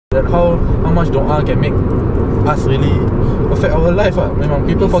That how much doa can make us really affect our life lah. Memang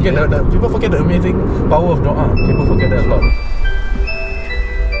people forget the amazing power of doa. People forget that a lot.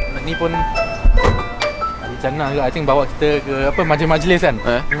 Ni pun Ali Jannah juga, I think bawa kita ke apa majlis-majlis kan.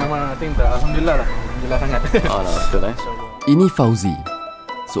 Memang I think alhamdulillah lah. Alhamdulillah sangat. Betul Ini Fauzi,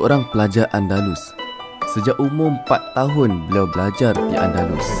 seorang pelajar Andalus. Sejak umur 4 tahun beliau belajar di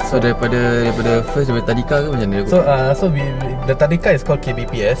Andalus. So daripada tadika ke macam mana? So the tadika is called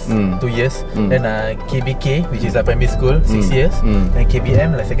KBPS, 2 years. Then KBK, which is like primary school, 6 years. Then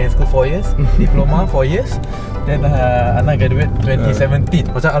KBM, like secondary school, 4 years. Diploma, 4 years. Then Ana graduate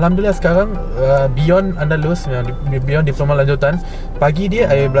 2017. Macam alhamdulillah sekarang beyond Andalus, beyond diploma lanjutan, pagi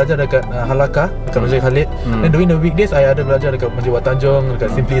dia I belajar dekat Halakah, dekat Masjid Khalid. Then during the weekdays I ada belajar dekat Masjid Wat Tanjung,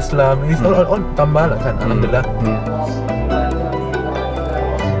 dekat Simply Islam. It's all tambah lah kan, alhamdulillah.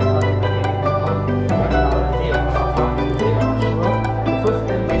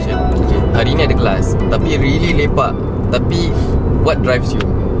 Hari ni ada kelas, tapi really lepak. Tapi what drives you?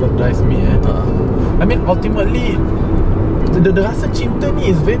 What drives me I mean ultimately the rasa cinta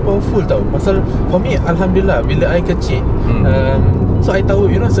ni is very powerful tau. Pasal for me alhamdulillah bila I kecil, so I tahu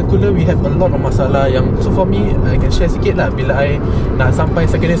sekolah we have a lot of masalah yang, so for me I can share sikit lah. Bila I nak sampai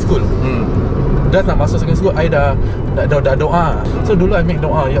secondary school, dah nak masuk secondary school, I dah doa. So dulu I make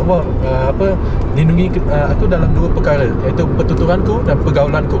doa, ya Allah, lindungi aku dalam 2 perkara, iaitu pertuturanku dan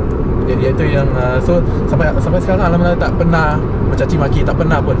pergaulanku. Iaitu yang so sampai sekarang alhamdulillah tak pernah mencaci maki, tak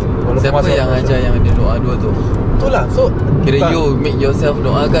pernah pun. Siapa yang ajar yang ada doa dua tu? Itulah. So kira you make yourself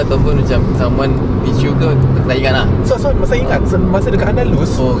doa ke ataupun macam someone teach you ke? Tak ingat lah. So masa ingat masa dekat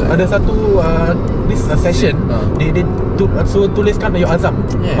Andalus, ada satu this session, dia so tuliskan your azam,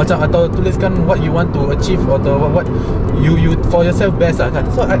 macam atau tuliskan what you want to achieve atau what you for yourself best lah kan.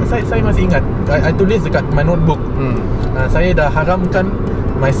 So saya masih ingat I tulis dekat my notebook, saya dah haramkan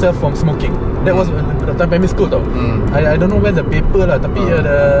myself from smoking. That was time primary school tau. I don't know where the paper lah, tapi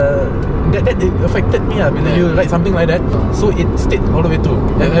that affected me lah. Bila you write something like that, so it stayed all the way through.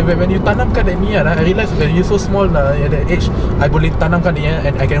 And when you tanamkan that niat, I realised when you so small lah, at that age, I boleh tanamkan niat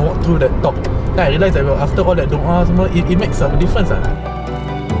and I can walk through that talk. Then I realised that after all that doa semua, it makes a difference lah.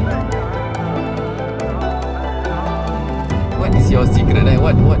 What is your secret?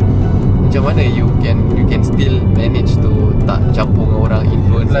 What macam mana you can still manage to tak campur dengan orang,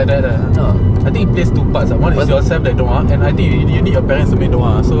 influence like that lah. I think it plays 2 parts lah. One is yourself that doa, and I think you need your parents to make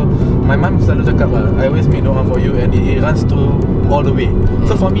doa. So my mum selalu cakap lah, I always make doa for you, and it runs through all the way.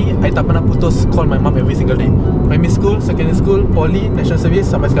 So for me, I tak pernah putus call my mum every single day. Primary school, secondary school, poly, national service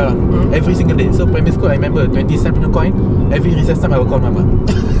sampai sekarang, every single day. So primary school I remember 20 cent punya coin, every recess time I will call my mum.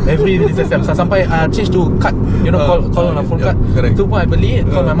 Every recess time sampai change to card, call on a phone card. Tu pun I beli,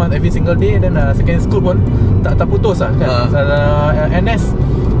 call my mum every single day. Then secondary school pun tak putus lah kan. NS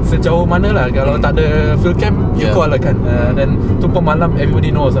sejauh mana lah, kalau tak ada field camp you call lah kan. Then tu pun malam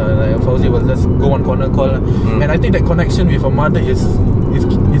everybody knows lah, like Fauzi will just go on corner call lah. And I think that connection with a mother is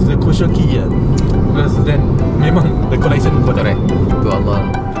the crucial key lah. Because then memang the connection correct to Allah.